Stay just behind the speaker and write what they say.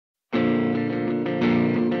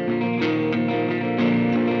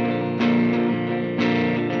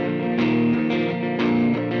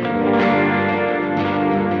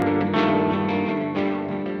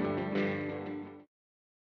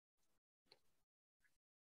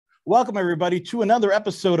Welcome, everybody, to another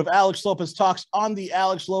episode of Alex Lopez Talks on the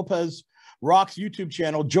Alex Lopez Rocks YouTube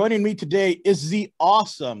channel. Joining me today is the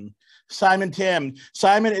awesome Simon Tam.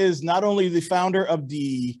 Simon is not only the founder of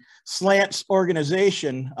the Slants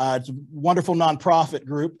organization, it's a wonderful nonprofit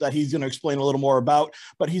group that he's going to explain a little more about,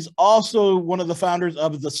 but he's also one of the founders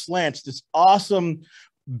of the Slants, this awesome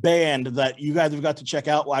band that you guys have got to check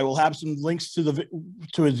out. I will have some links to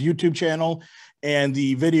his YouTube channel and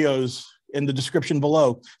the videos in the description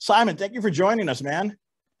below. Simon, thank you for joining us, man.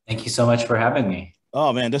 Thank you so much for having me.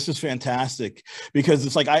 Oh man, this is fantastic because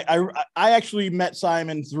it's like I actually met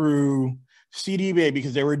Simon through CDBA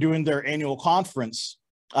because they were doing their annual conference.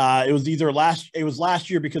 It was last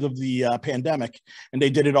year because of the pandemic, and they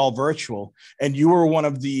did it all virtual. And you were one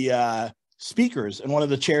of the speakers and one of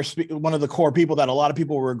the core people that a lot of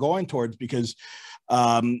people were going towards because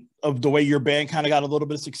of the way your band kind of got a little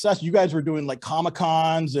bit of success. You guys were doing like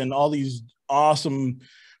Comic-Cons and all these awesome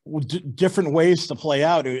different ways to play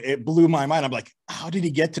out. It blew my mind. I'm like, how did he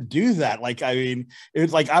get to do that? Like, I mean, it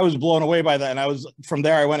was like I was blown away by that. And from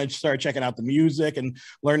there I went and started checking out the music and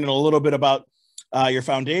learning a little bit about your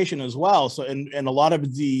foundation as well. So, and a lot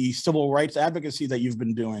of the civil rights advocacy that you've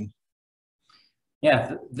been doing.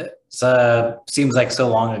 Yeah, seems like so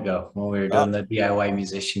long ago when we were doing the DIY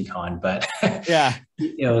Musician Con, but yeah,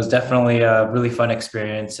 it was definitely a really fun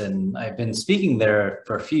experience. And I've been speaking there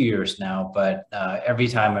for a few years now, but every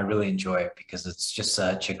time I really enjoy it because it's just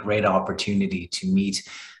such a great opportunity to meet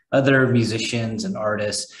other musicians and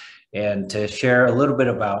artists and to share a little bit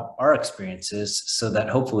about our experiences so that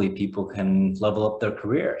hopefully people can level up their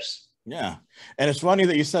careers. Yeah. And it's funny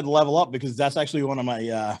that you said level up because that's actually one of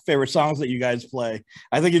my favorite songs that you guys play.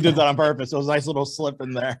 I think you did that on purpose. It was a nice little slip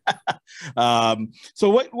in there. So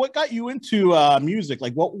what got you into music?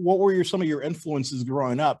 Like what were some of your influences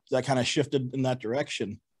growing up that kind of shifted in that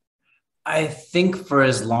direction? I think for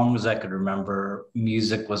as long as I could remember,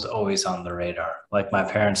 music was always on the radar. Like my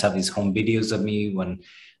parents have these home videos of me when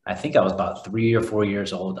I think I was about 3 or 4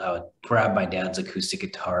 years old. I would grab my dad's acoustic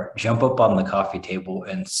guitar, jump up on the coffee table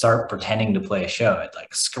and start pretending to play a show. I'd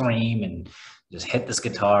like scream and just hit this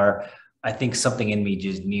guitar. I think something in me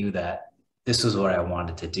just knew that this was what I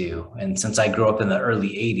wanted to do. And since I grew up in the early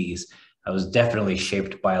 80s, I was definitely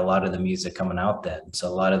shaped by a lot of the music coming out then. So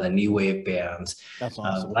a lot of the new wave bands, that's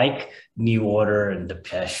awesome. Like New Order and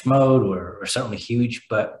Depeche Mode were certainly huge.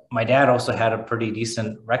 But my dad also had a pretty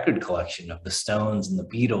decent record collection of the Stones and the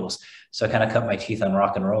Beatles. So I kind of cut my teeth on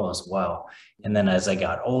rock and roll as well. And then as I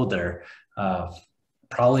got older,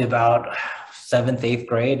 probably about 7th, 8th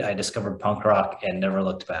grade, I discovered punk rock and never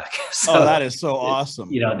looked back. So that is so awesome.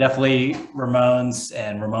 Definitely Ramones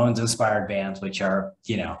and Ramones inspired bands, which are,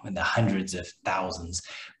 in the hundreds of thousands.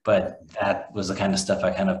 But that was the kind of stuff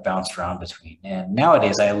I kind of bounced around between. And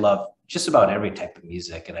nowadays I love just about every type of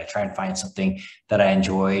music. And I try and find something that I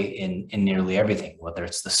enjoy in nearly everything, whether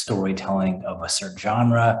it's the storytelling of a certain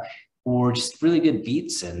genre or just really good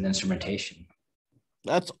beats and instrumentation.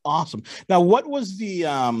 That's awesome. Now, what was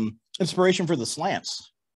the inspiration for the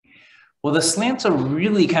Slants? Well, the Slants are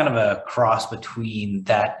really kind of a cross between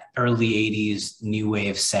that early 80s new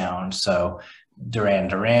wave sound. So Duran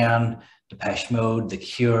Duran, Depeche Mode, The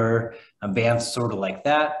Cure, bands sort of like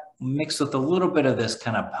that, mixed with a little bit of this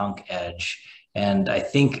kind of punk edge. And I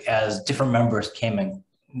think as different members came and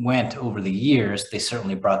went over the years, they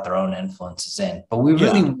certainly brought their own influences in. But we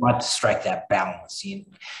really want to strike that balance,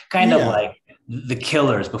 kind of like the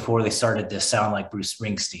Killers before they started to sound like Bruce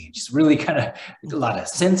Springsteen. Just really kind of a lot of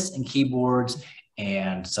synths and keyboards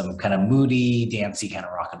and some kind of moody, dancey kind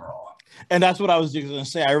of rock and roll. And that's what I was going to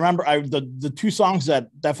say. I remember the two songs that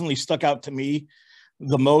definitely stuck out to me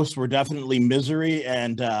the most were definitely Misery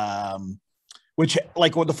and which,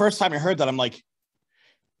 like, the first time I heard that, I'm like,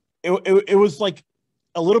 it was like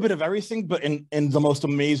a little bit of everything, but in the most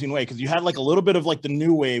amazing way. Cause you had like a little bit of like the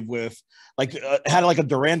new wave with like, had like a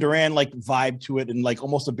Duran Duran like vibe to it. And like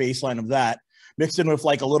almost a bass line of that mixed in with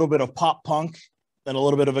like a little bit of pop punk and a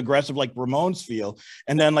little bit of aggressive, like Ramones feel.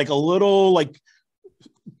 And then like a little like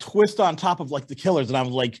twist on top of like the Killers. And I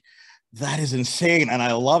was like, that is insane. And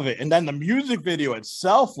I love it. And then the music video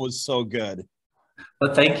itself was so good.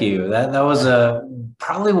 Well, thank you. That was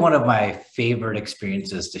probably one of my favorite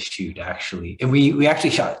experiences to shoot, actually. And we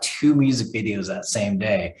actually shot 2 music videos that same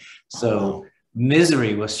day. So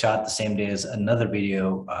Misery was shot the same day as another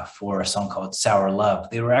video for a song called Sour Love.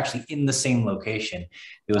 They were actually in the same location.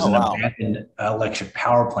 It was an abandoned electric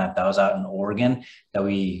power plant that was out in Oregon that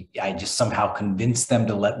I just somehow convinced them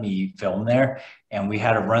to let me film there. And we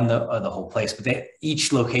had to run the whole place, but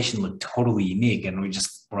each location looked totally unique. And we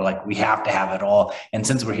just were like, we have to have it all. And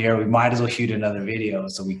since we're here, we might as well shoot another video.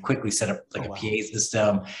 So we quickly set up like a PA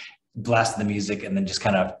system, blasted the music, and then just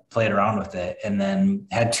kind of played around with it, and then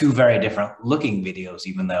had two very different looking videos,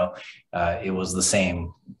 even though it was the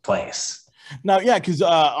same place. Now, yeah, because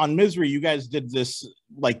on Misery, you guys did this,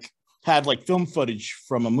 had film footage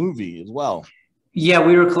from a movie as well. Yeah,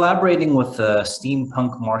 we were collaborating with a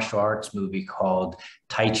steampunk martial arts movie called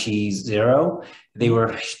Tai Chi Zero. They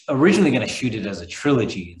were originally going to shoot it as a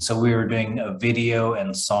trilogy. So we were doing a video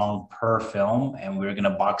and song per film, and we were going to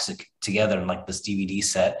box it together in this DVD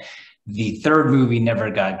set. The third movie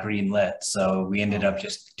never got greenlit. So we ended up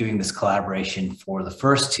just doing this collaboration for the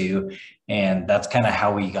first two. And that's kind of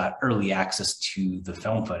how we got early access to the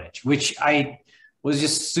film footage, which I was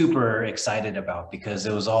just super excited about because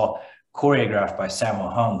it was all choreographed by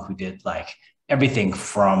Sammo Hung, who did everything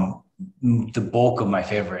from the bulk of my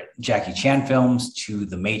favorite Jackie Chan films to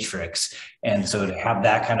The Matrix. And so to have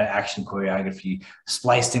that kind of action choreography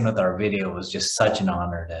spliced in with our video was just such an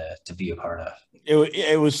honor to be a part of.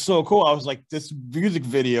 It was so cool. I was like, this music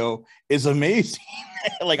video is amazing.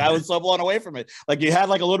 I was so blown away from it. You had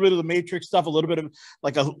a little bit of the Matrix stuff,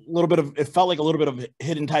 it felt like a little bit of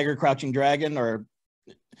Hidden Tiger, Crouching Dragon,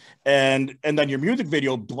 and then your music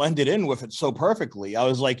video blended in with it so perfectly. I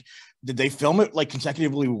was like, did they film it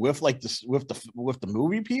consecutively with the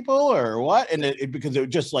movie people or what? And because it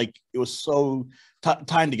just it was so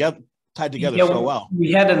tied together so well.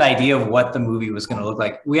 We had an idea of what the movie was going to look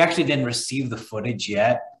like. We actually didn't receive the footage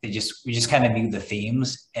yet. We just kind of knew the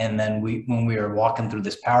themes. And then when we were walking through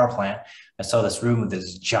this power plant, I saw this room with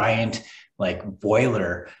this giant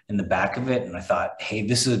boiler in the back of it, and I thought, hey,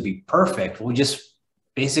 this would be perfect. We'll just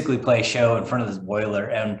basically play a show in front of this boiler.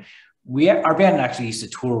 And our band actually used to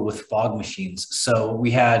tour with fog machines. So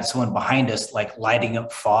we had someone behind us lighting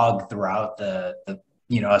up fog throughout the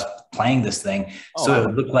us playing this thing. So it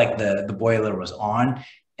would look like the boiler was on.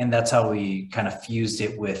 And that's how we kind of fused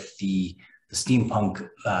it with the steampunk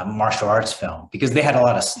martial arts film, because they had a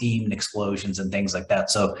lot of steam and explosions and things like that.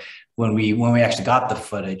 So when we actually got the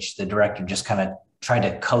footage, the director just kind of tried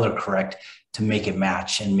to color correct to make it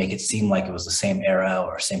match and make it seem like it was the same era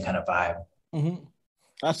or same kind of vibe. Mm-hmm.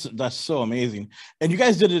 That's so amazing. And you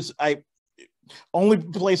guys did this. Only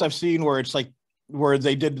place I've seen where it's where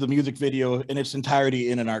they did the music video in its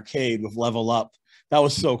entirety in an arcade with Level Up. That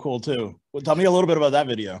was so cool too. Well, tell me a little bit about that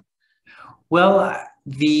video. Well,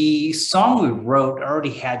 the song we wrote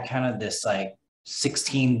already had kind of this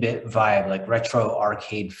 16-bit vibe, retro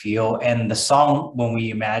arcade feel. And the song, when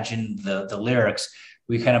we imagined the lyrics,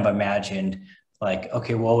 we kind of imagined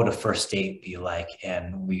okay, what would a first date be like?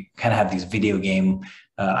 And we kind of have these video game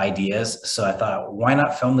ideas. So I thought, why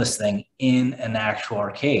not film this thing in an actual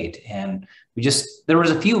arcade? And there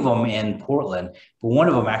was a few of them in Portland, but one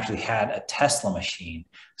of them actually had a Tesla machine.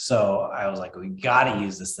 So I was like, we got to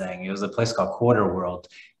use this thing. It was a place called Quarter World.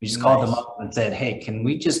 We just called them up and said, hey, can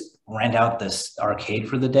we just rent out this arcade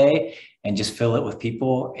for the day and just fill it with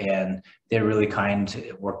people? And they're really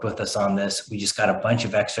kind, worked with us on this. We just got a bunch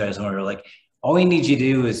of extras, and we were like, all we need you to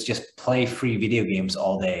do is just play free video games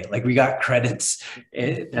all day. We got credits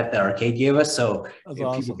that the arcade gave us. So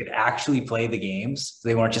people could actually play the games.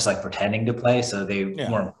 They weren't just pretending to play. So they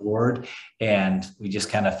weren't bored. And we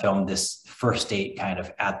just kind of filmed this first date kind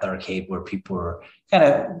of at the arcade where people were kind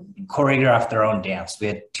of choreographed their own dance. We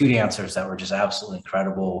had two dancers that were just absolutely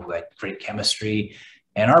incredible, who had great chemistry.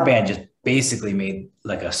 And our band just basically made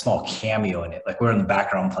a small cameo in it. We're in the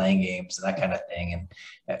background playing games and that kind of thing.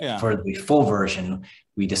 And for the full version,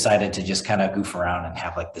 we decided to just kind of goof around and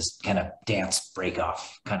have this kind of dance break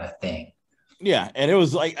off kind of thing. Yeah. And it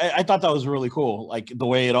was I thought that was really cool. The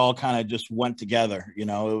way it all kind of just went together, it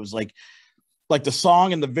was the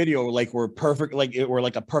song and the video, were perfect. It were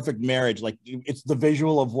a perfect marriage. It's the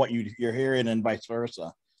visual of what you're hearing and vice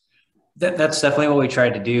versa. That's definitely what we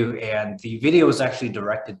tried to do. And the video was actually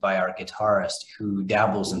directed by our guitarist, who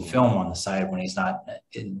dabbles in film on the side when he's not,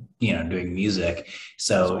 doing music.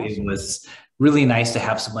 So it was really nice to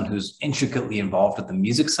have someone who's intricately involved with the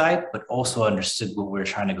music side, but also understood what we were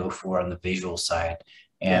trying to go for on the visual side.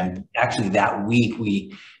 And actually that week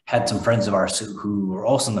we had some friends of ours who were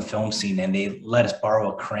also in the film scene, and they let us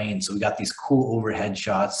borrow a crane. So we got these cool overhead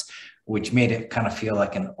shots, which made it kind of feel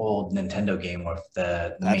like an old Nintendo game with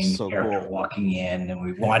the main character walking in, and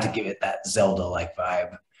we wanted to give it that Zelda-like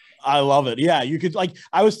vibe. I love it. Yeah, you could like.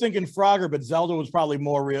 I was thinking Frogger, but Zelda was probably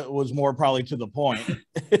more real. Was more probably to the point.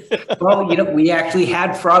 Well, we actually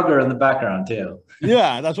had Frogger in the background too.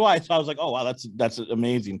 Yeah, that's why. So I was like, oh wow, that's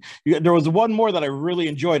amazing. There was one more that I really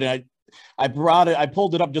enjoyed, and I brought it. I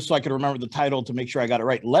pulled it up just so I could remember the title to make sure I got it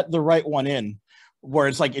right. Let the right one in, where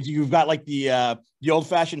it's like if you've got like the old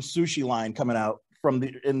fashioned sushi line coming out from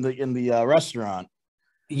the restaurant.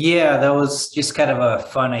 Yeah, that was just kind of a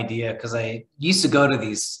fun idea because I used to go to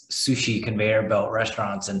these sushi conveyor belt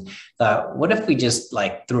restaurants and thought, what if we just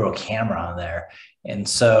like threw a camera on there? And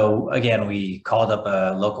so again, we called up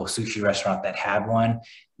a local sushi restaurant that had one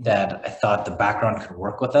that I thought the background could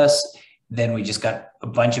work with us. Then we just got a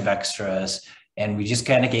bunch of extras and we just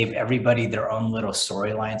kind of gave everybody their own little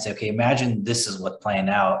storyline. Say, okay, imagine this is what's playing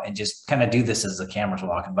out and just kind of do this as the camera's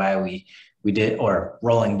walking by. We did, or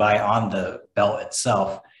rolling by on the belt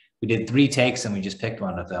itself. We did 3 takes and we just picked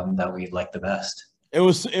one of them that we liked the best. It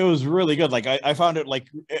was really good. Like I found it like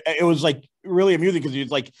it was like really amusing because you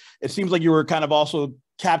like it seems like you were kind of also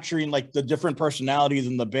capturing like the different personalities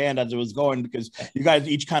in the band as it was going because you guys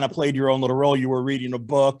each kind of played your own little role. You were reading a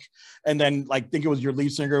book, and then like I think it was your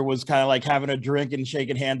lead singer was kind of like having a drink and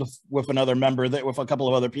shaking hands with another member with a couple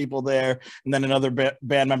of other people there, and then another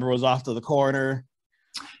band member was off to the corner.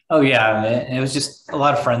 Oh yeah, it was just a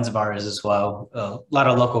lot of friends of ours as well. A lot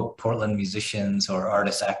of local Portland musicians or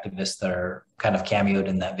artist activists that are kind of cameoed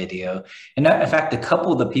in that video. And in fact, a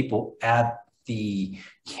couple of the people at the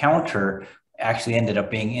counter actually ended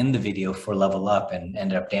up being in the video for Level Up and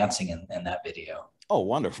ended up dancing in that video. Oh,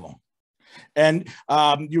 wonderful. And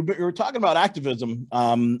you were talking about activism.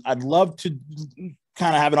 I'd love to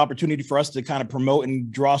kind of have an opportunity for us to kind of promote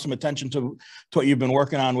and draw some attention to what you've been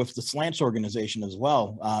working on with the Slants organization as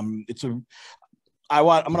well. I'm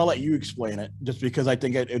going to let you explain it just because I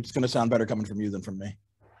think it's going to sound better coming from you than from me.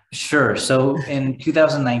 Sure. So in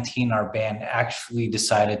 2019, our band actually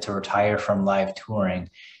decided to retire from live touring,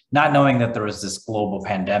 not knowing that there was this global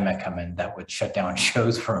pandemic coming that would shut down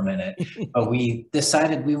shows for a minute. But we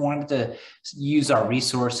decided we wanted to use our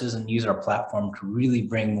resources and use our platform to really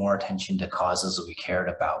bring more attention to causes that we cared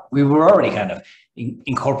about. We were already kind of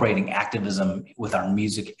incorporating activism with our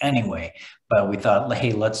music anyway, but we thought,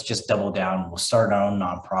 hey, let's just double down. We'll start our own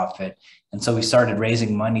nonprofit. And so we started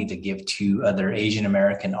raising money to give to other Asian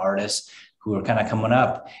American artists who are kind of coming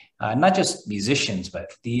up, not just musicians,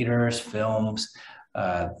 but theaters, films,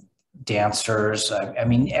 dancers. I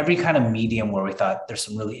mean, every kind of medium where we thought there's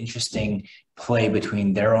some really interesting play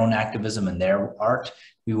between their own activism and their art,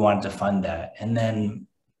 we wanted to fund that. And then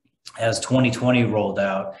as 2020 rolled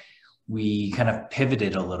out, we kind of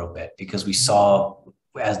pivoted a little bit because we saw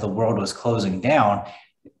as the world was closing down,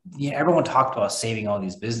 everyone talked about saving all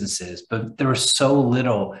these businesses, but there was so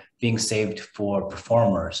little being saved for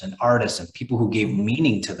performers and artists and people who gave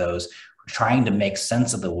meaning to those, trying to make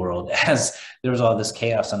sense of the world as there was all this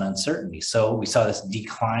chaos and uncertainty. So we saw this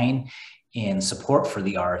decline in support for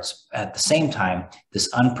the arts. At the same time, this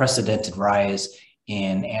unprecedented rise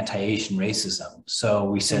in anti-Asian racism. So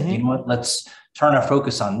we said, you know what, let's turn our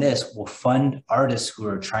focus on this. We'll fund artists who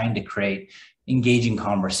are trying to create engaging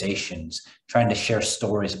conversations, trying to share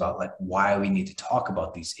stories about like why we need to talk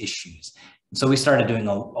about these issues. And so we started doing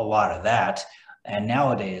a lot of that. And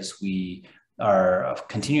nowadays we are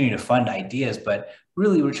continuing to fund ideas, but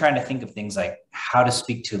really we're trying to think of things like how to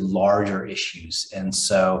speak to larger issues. And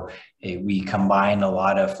so we combine a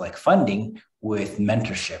lot of like funding with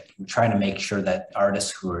mentorship. We're trying to make sure that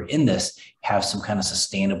artists who are in this have some kind of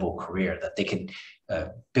sustainable career, that they can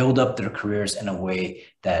build up their careers in a way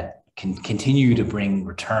that can continue to bring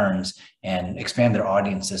returns and expand their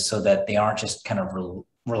audiences so that they aren't just kind of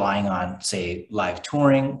relying on, say, live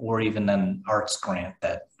touring or even an arts grant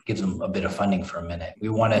that gives them a bit of funding for a minute. We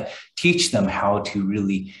want to teach them how to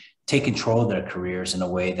really take control of their careers in a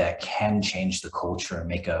way that can change the culture and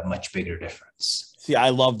make a much bigger difference. See, I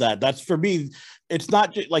love that. That's for me. It's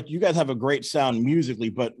not just like you guys have a great sound musically,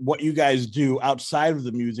 but what you guys do outside of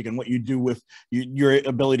the music and what you do with your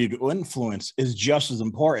ability to influence is just as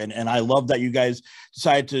important. And I love that you guys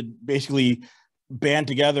decided to basically band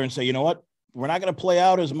together and say, you know what, we're not going to play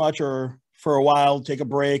out as much or for a while, take a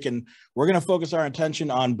break, and we're going to focus our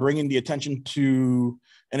attention on bringing the attention to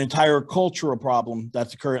an entire cultural problem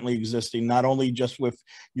that's currently existing, not only just with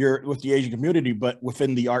the Asian community, but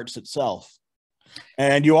within the arts itself.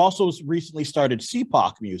 And you also recently started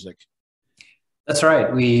CPOC Music. That's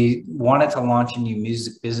right. We wanted to launch a new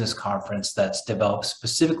music business conference that's developed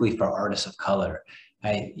specifically for artists of color.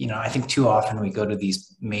 I think too often we go to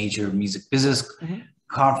these major music business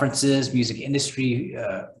conferences, music industry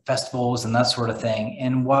festivals, and that sort of thing.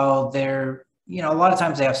 And while they're a lot of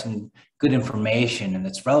times they have some good information and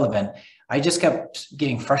it's relevant. I just kept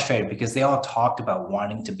getting frustrated because they all talked about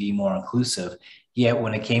wanting to be more inclusive. Yet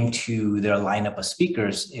when it came to their lineup of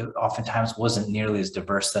speakers, it oftentimes wasn't nearly as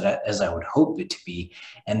diverse as I would hope it to be.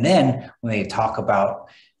 And then when they talk about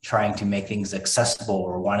trying to make things accessible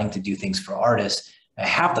or wanting to do things for artists,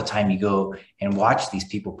 half the time you go and watch these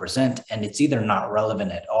people present and it's either not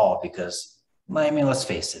relevant at all because, I mean, let's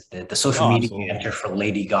face it, the social media manager for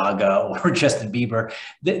Lady Gaga or Justin Bieber,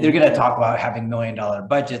 they're going to talk about having $1 million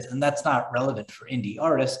budgets, and that's not relevant for indie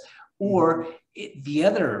artists. Or the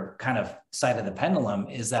other kind of side of the pendulum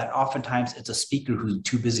is that oftentimes it's a speaker who's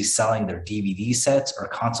too busy selling their DVD sets or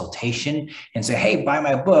consultation and say, hey, buy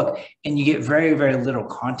my book. And you get very, very little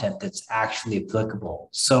content that's actually applicable.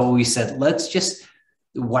 So we said, let's just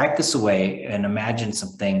wipe this away and imagine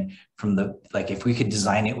something from if we could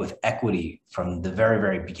design it with equity from the very,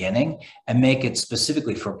 very beginning and make it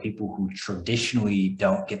specifically for people who traditionally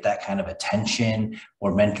don't get that kind of attention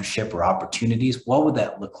or mentorship or opportunities, what would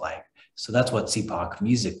that look like? So that's what CPOC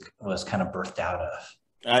Music was kind of birthed out of.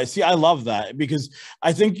 I see. I love that because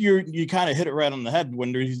I think you kind of hit it right on the head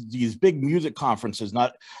when there's these big music conferences.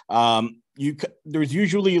 There's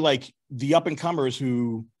usually like the up and comers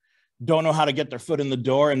who don't know how to get their foot in the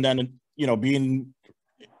door, and then being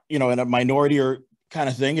in a minority or kind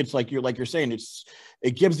of thing. It's like you're saying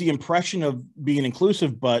it gives the impression of being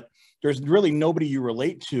inclusive, but there's really nobody you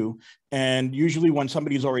relate to. And usually when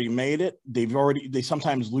somebody's already made it, they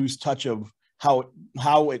sometimes lose touch of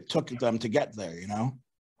how it took them to get there,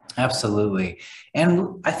 Absolutely.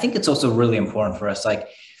 And I think it's also really important for us,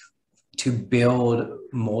 to build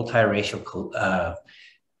multiracial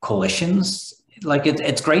coalitions.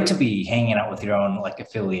 It's great to be hanging out with your own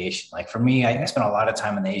affiliation. For me, I spend a lot of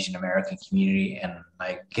time in the Asian American community and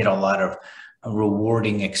I get a lot of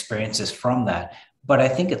rewarding experiences from that. But I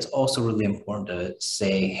think it's also really important to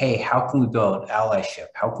say, hey, how can we build allyship?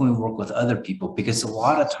 How can we work with other people? Because a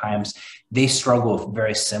lot of times they struggle with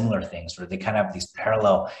very similar things where they kind of have these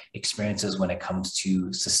parallel experiences when it comes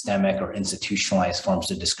to systemic or institutionalized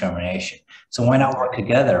forms of discrimination. So why not work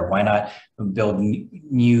together? Why not build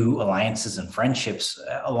new alliances and friendships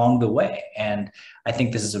along the way? And I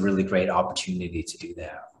think this is a really great opportunity to do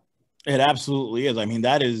that. It absolutely is. I mean,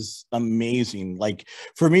 that is amazing.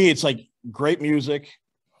 For me, it's great music,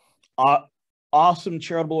 awesome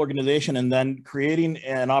charitable organization, and then creating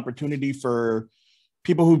an opportunity for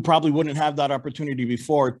people who probably wouldn't have that opportunity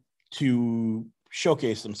before to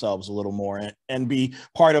showcase themselves a little more and be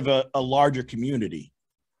part of a larger community.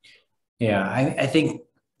 Yeah, I think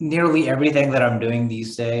nearly everything that I'm doing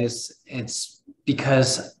these days, it's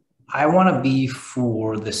because I want to be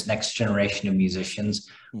for this next generation of musicians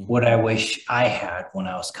what I wish I had when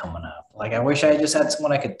I was coming up. I wish I just had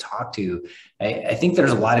someone I could talk to. I think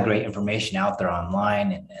there's a lot of great information out there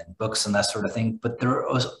online and books and that sort of thing, but there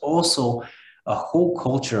was also a whole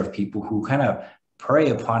culture of people who kind of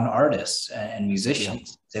prey upon artists and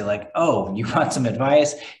musicians. Yeah. They're oh, you want some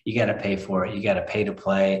advice? You got to pay for it. You got to pay to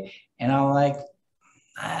play. And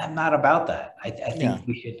I'm not about that. I think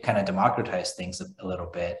we should kind of democratize things a little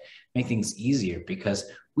bit, make things easier, because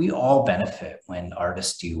we all benefit when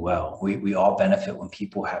artists do well. We all benefit when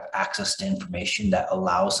people have access to information that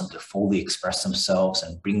allows them to fully express themselves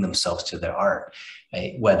and bring themselves to their art,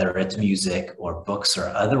 right? Whether it's music or books or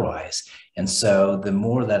otherwise. And so the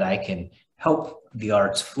more that I can help the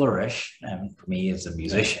arts flourish, and for me as a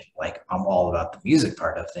musician, I'm all about the music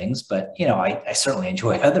part of things, but I certainly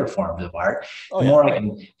enjoy other forms of art. The more I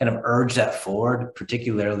can kind of urge that forward,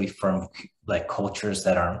 particularly from cultures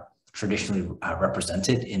that aren't traditionally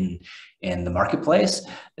represented in the marketplace,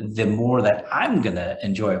 the more that I'm gonna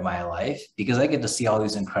enjoy my life, because I get to see all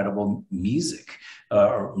these incredible music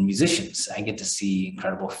or musicians. I get to see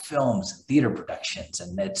incredible films and theater productions,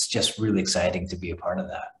 and it's just really exciting to be a part of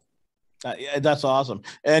that. Yeah, that's awesome.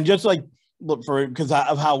 And just because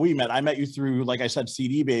of how we met, I met you through, like I said,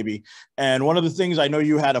 CD Baby. And one of the things, I know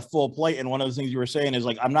you had a full plate, and one of the things you were saying is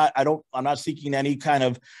I'm not seeking any kind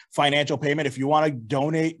of financial payment. If you want to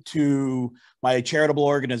donate to my charitable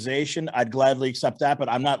organization, I'd gladly accept that, but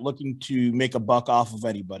I'm not looking to make a buck off of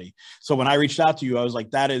anybody. So when I reached out to you, I was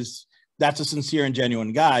like, that's a sincere and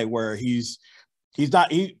genuine guy, where a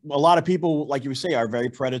lot of people, like you say, are very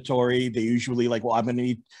predatory. They usually I'm going to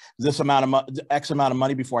need this X amount of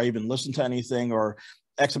money before I even listen to anything, or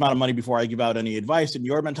X amount of money before I give out any advice. And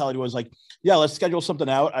your mentality was yeah, let's schedule something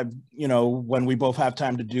out. When we both have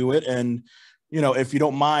time to do it. And, if you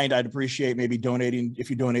don't mind, I'd appreciate maybe donating, if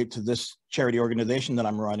you donate to this charity organization that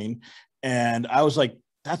I'm running. And I was like,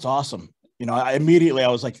 that's awesome. I immediately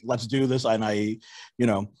was like, let's do this. And I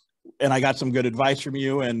got some good advice from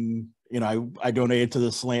you, and I donated to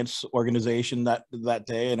the Slants organization that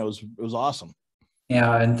day, and it was awesome.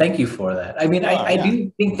 Yeah, and thank you for that. I mean, I Yeah.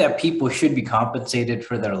 do think that people should be compensated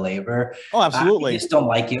for their labor. Oh, absolutely. I just don't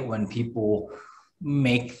like it when people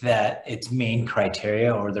make that its main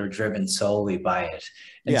criteria or they're driven solely by it.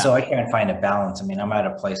 And so I try and find a balance. I mean, I'm at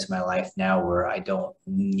a place in my life now where I don't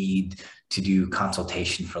need to do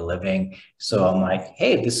consultation for a living. So I'm like,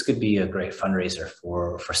 hey, this could be a great fundraiser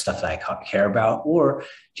for stuff that I care about, or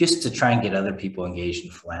just to try and get other people engaged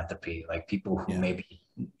in philanthropy, like people who maybe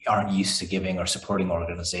aren't used to giving or supporting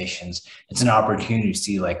organizations. It's an opportunity to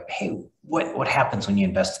see like, hey, what happens when you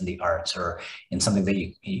invest in the arts or in something that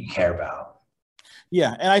you care about.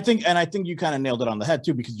 Yeah, and I think you kind of nailed it on the head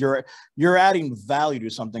too, because you're adding value to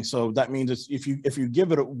something. So that means if you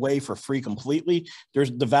give it away for free completely, there's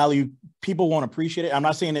the value. People won't appreciate it. I'm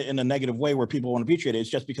not saying it in a negative way where people won't appreciate it. It's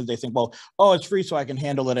just because they think, well, oh, it's free, so I can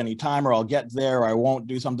handle it anytime, or I'll get there, or I won't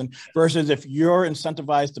do something. Versus if you're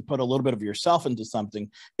incentivized to put a little bit of yourself into something,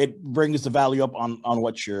 it brings the value up on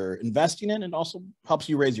what you're investing in, and also helps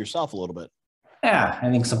you raise yourself a little bit. Yeah, I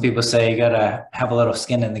think some people say you gotta have a little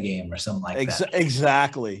skin in the game or something like that.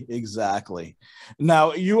 Exactly.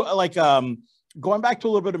 Now you going back to a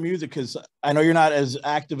little bit of music, because I know you're not as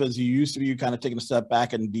active as you used to be. You kind of taking a step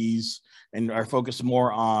back and are focused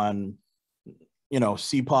more on,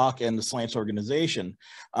 CPOC and the Slants organization.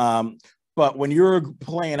 But when you were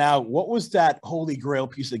playing out, what was that holy grail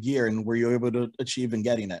piece of gear, and were you able to achieve in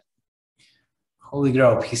getting it? Holy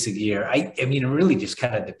grail piece of gear. I mean, it really just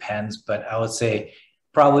kind of depends, but I would say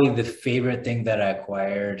probably the favorite thing that I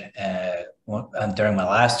acquired during my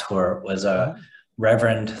last tour was a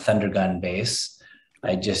Reverend Thundergun bass.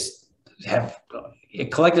 I just have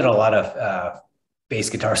collected a lot of bass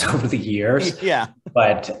guitars over the years. Yeah.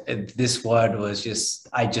 But this one was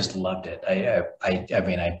I just loved it. I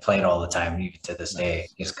mean, I play it all the time, even to this day,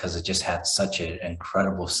 just because it just had such an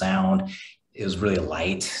incredible sound. It was really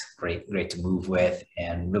light, great to move with,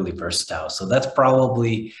 and really versatile. So that's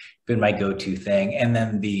probably been my go-to thing. And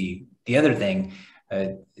then the other thing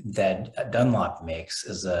that Dunlop makes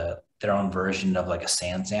is their own version of like a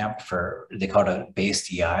Sans amp they call it a bass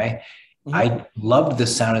DI. I loved the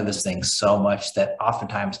sound of this thing so much that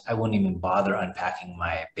oftentimes I wouldn't even bother unpacking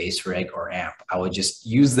my bass rig or amp. I would just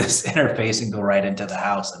use this interface and go right into the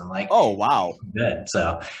house. And I'm like, oh, wow. Good.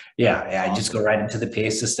 So yeah, awesome. I just go right into the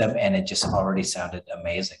PA system and it just already sounded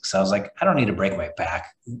amazing. So I was like, I don't need to break my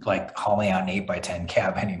back, like hauling out an 8x10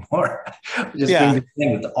 cab anymore. Just doing the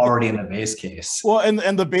thing that's already in the bass case. Well,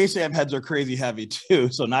 and the bass amp heads are crazy heavy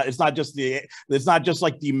too. So it's not just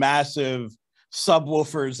like the massive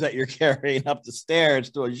subwoofers that you're carrying up the stairs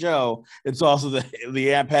to a show. It's also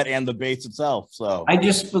the amp head and the bass itself. So I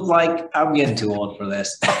just was like, I'm getting too old for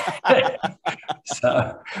this.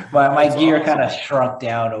 So my gear kind of shrunk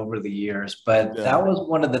down over the years, but that was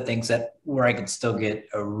one of the things where I could still get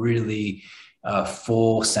a really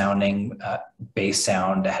full sounding bass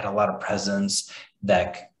sound that had a lot of presence,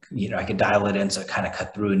 that I could dial it in so it kind of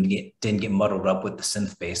cut through and didn't get muddled up with the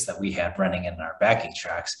synth bass that we had running in our backing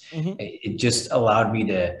tracks. It just allowed me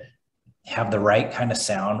to have the right kind of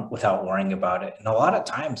sound without worrying about it. And a lot of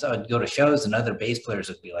times I would go to shows and other bass players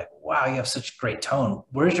would be like, wow, you have such great tone.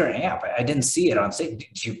 Where's your amp? I didn't see it on stage.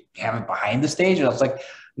 Did you have it behind the stage? And I was like,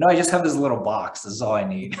 no, I just have this little box. This is all I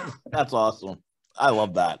need. That's awesome. I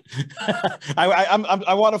love that.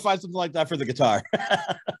 I want to find something like that for the guitar.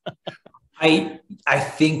 I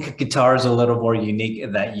think guitar is a little more unique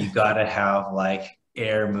in that you got to have like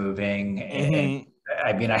air moving. And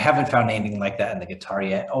I mean, I haven't found anything like that in the guitar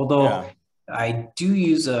yet, although I do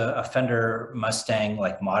use a Fender Mustang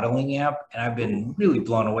like modeling amp, and I've been really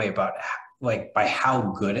blown away by how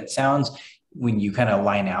good it sounds when you kind of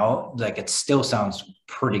line out. Like it still sounds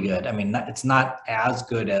pretty good. I mean, it's not as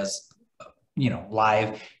good as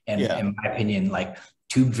live and in my opinion, like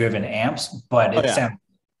tube driven amps, but it sounds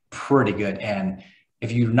pretty good. And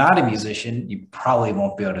if you're not a musician, you probably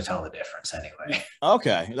won't be able to tell the difference anyway.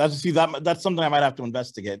 Okay, that's something I might have to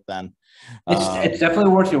investigate then. It's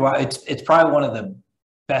definitely worth your while. It's probably one of the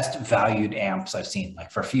best valued amps I've seen.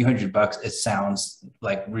 Like for a few $100, it sounds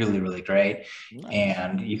like really, really great. Nice.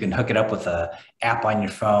 And you can hook it up with an app on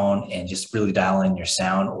your phone and just really dial in your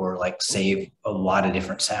sound, or like save a lot of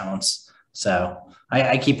different sounds. So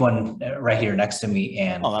I keep one right here next to me,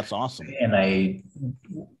 and that's awesome. And I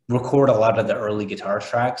record a lot of the early guitar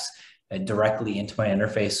tracks directly into my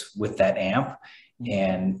interface with that amp,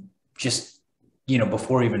 and just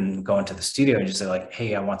before even going to the studio, I just say like,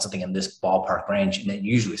 hey, I want something in this ballpark range, and it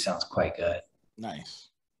usually sounds quite good. Nice.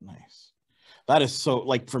 That is so,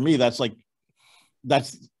 like, for me, that's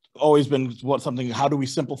always been something, how do we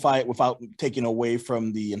simplify it without taking away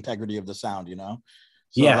from the integrity of the sound, you know?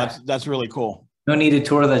 So Yeah. that's really cool. No need to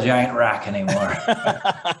tour the giant rack anymore.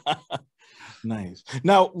 Nice.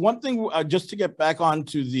 Now, one thing, just to get back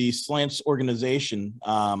onto the Slants organization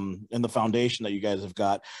and the foundation that you guys have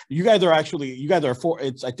got, you guys are I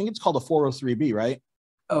think it's called a 403B, right?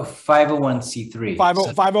 Oh, 501c3.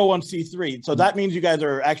 501c3. So that means you guys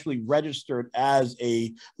are actually registered as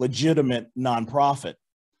a legitimate nonprofit.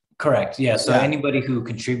 Correct. Yeah. So anybody who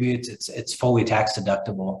contributes, it's fully tax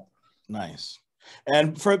deductible. Nice.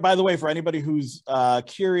 And by the way, for anybody who's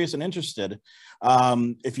curious and interested,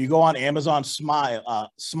 if you go on Amazon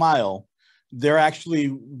Smile, they're actually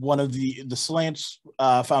one of the Slants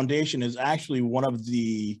Foundation is actually one of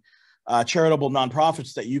the charitable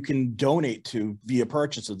nonprofits that you can donate to via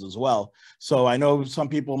purchases as well. So I know some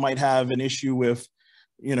people might have an issue with,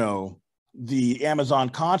 you know, the Amazon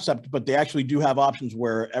concept, but they actually do have options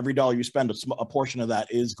where every dollar you spend, a portion of that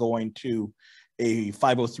is going to a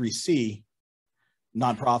 503c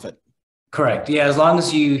nonprofit. Correct. Yeah. As long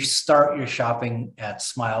as you start your shopping at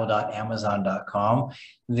smile.amazon.com,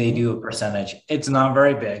 they do a percentage. It's not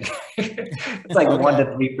very big. It's like 1 to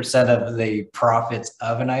 3% of the profits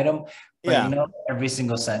of an item. But you know, every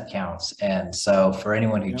single cent counts. And so for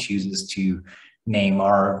anyone who chooses to name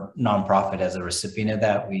our nonprofit as a recipient of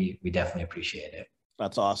that, we definitely appreciate it.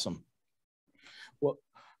 That's awesome.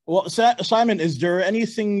 Well, Simon, is there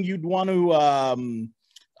anything you'd want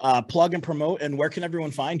to plug and promote, and where can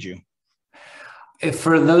everyone find you?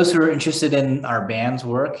 For those who are interested in our band's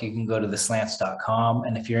work, you can go to theslants.com.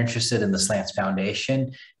 And if you're interested in the Slants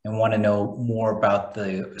Foundation and want to know more about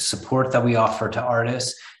the support that we offer to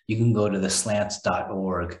artists, you can go to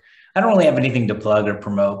theslants.org. I don't really have anything to plug or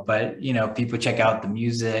promote, but, you know, if people check out the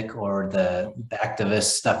music or the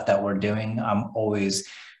activist stuff that we're doing, I'm always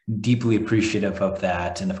deeply appreciative of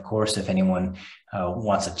that. And of course, if anyone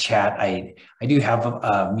wants to chat, I do have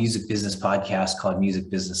a music business podcast called Music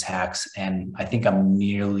Business Hacks, and I think I'm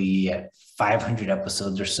nearly at 500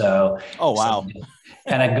 episodes or so. Oh, wow. So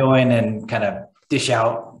kind of go in and kind of dish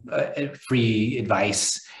out free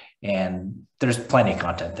advice, and there's plenty of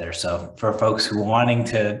content there. So for folks who are wanting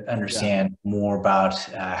to understand more about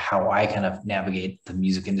how I kind of navigate the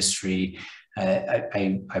music industry,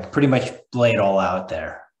 I pretty much lay it all out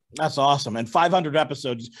there. That's awesome. And 500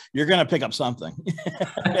 episodes, you're going to pick up something.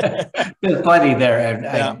 There's plenty there.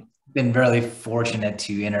 I've been really fortunate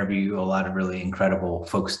to interview a lot of really incredible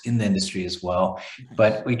folks in the industry as well.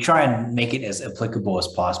 But we try and make it as applicable as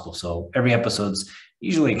possible. So every episode's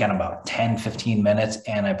usually kind of about 10, 15 minutes.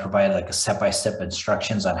 And I provide like a step-by-step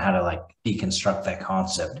instructions on how to like deconstruct that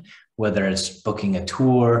concept, whether it's booking a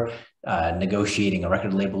tour, negotiating a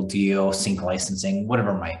record label deal, sync licensing, whatever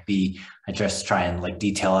it might be. I just try and like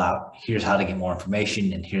detail out, here's how to get more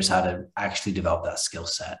information and here's how to actually develop that skill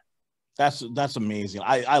set. That's amazing.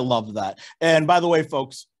 I love that. And by the way,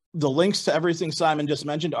 folks, the links to everything Simon just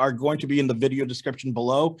mentioned are going to be in the video description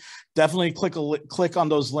below. Definitely click on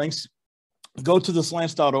those links. Go to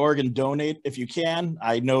theslants.org and donate if you can.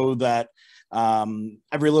 I know that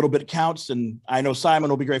every little bit counts, and I know Simon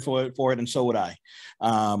will be grateful for it, and so would I.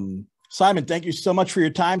 Simon, thank you so much for your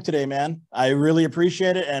time today, man. I really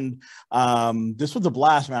appreciate it. And this was a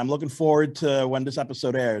blast, man. I'm looking forward to when this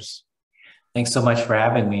episode airs. Thanks so much for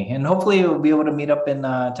having me. And hopefully we'll be able to meet up in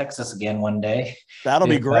Texas again one day. That'll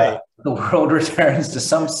be great. The world returns to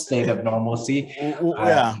some state of normalcy.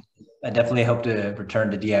 Yeah. I definitely hope to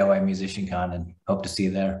return to DIY Musician Con and hope to see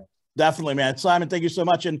you there. Definitely, man. Simon, thank you so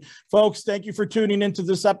much. And folks, thank you for tuning into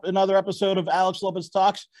this another episode of Alex Lopez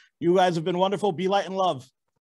Talks. You guys have been wonderful. Be light and love.